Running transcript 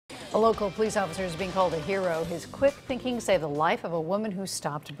A local police officer is being called a hero. His quick thinking saved the life of a woman who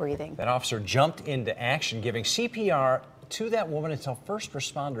stopped breathing. That officer jumped into action, giving CPR to that woman until first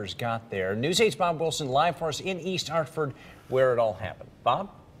responders got there. News 8's Bob Wilson live for us in East Hartford, where it all happened.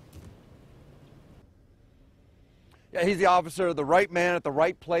 Bob? Yeah, he's the officer, the right man at the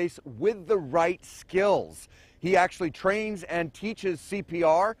right place with the right skills. He actually trains and teaches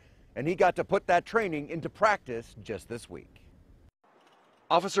CPR, and he got to put that training into practice just this week.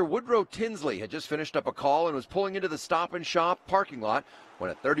 Officer Woodrow Tinsley had just finished up a call and was pulling into the Stop and Shop parking lot when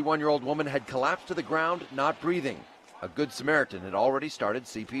a 31-year-old woman had collapsed to the ground, not breathing. A Good Samaritan had already started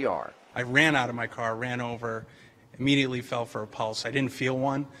CPR. I ran out of my car, ran over, immediately fell for a pulse. I didn't feel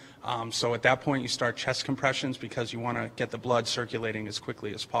one, so at that point you start chest compressions because you want to get the blood circulating as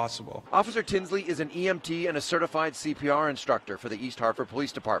quickly as possible. Officer Tinsley is an EMT and a certified CPR instructor for the East Hartford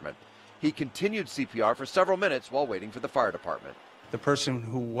Police Department. He continued CPR for several minutes while waiting for the fire department. The person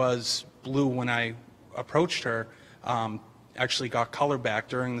who was blue when I approached her actually got color back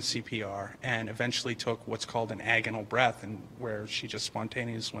during the CPR and eventually took what's called an agonal breath, and where she just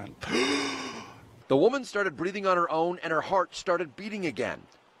spontaneously went. The woman started breathing on her own and her heart started beating again.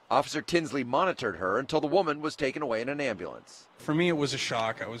 Officer Tinsley monitored her until the woman was taken away in an ambulance. For me, it was a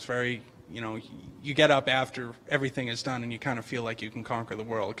shock. I was very, you get up after everything is done and you kind of feel like you can conquer the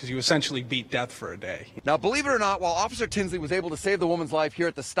world because you essentially beat death for a day. Now, believe it or not, while Officer Tinsley was able to save the woman's life here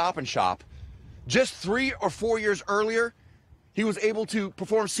at the Stop and Shop, just 3 or 4 years earlier, he was able to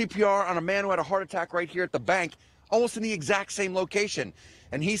perform CPR on a man who had a heart attack right here at the bank, almost in the exact same location.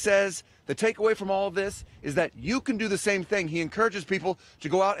 And he says the takeaway from all of this is that you can do the same thing. He encourages people to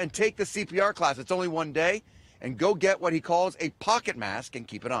go out and take the CPR class. It's only one day, and go get what he calls a pocket mask and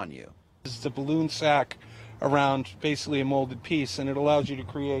keep it on you. This is a balloon sac around basically a molded piece, and it allows you to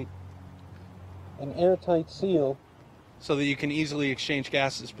create an airtight seal so that you can easily exchange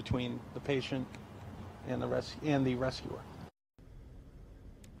gases between the patient and the rescuer.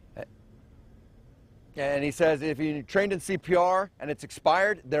 And he says if you're trained in CPR and it's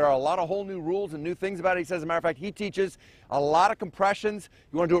expired, there are a lot of whole new rules and new things about it. He says, as a matter of fact, he teaches a lot of compressions.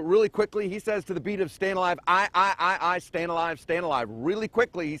 You want to do it really quickly. He says to the beat of staying alive, staying alive really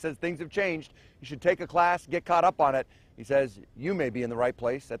quickly. He says things have changed. You should take a class, get caught up on it. He says you may be in the right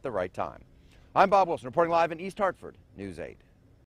place at the right time. I'm Bob Wilson, reporting live in East Hartford, News 8.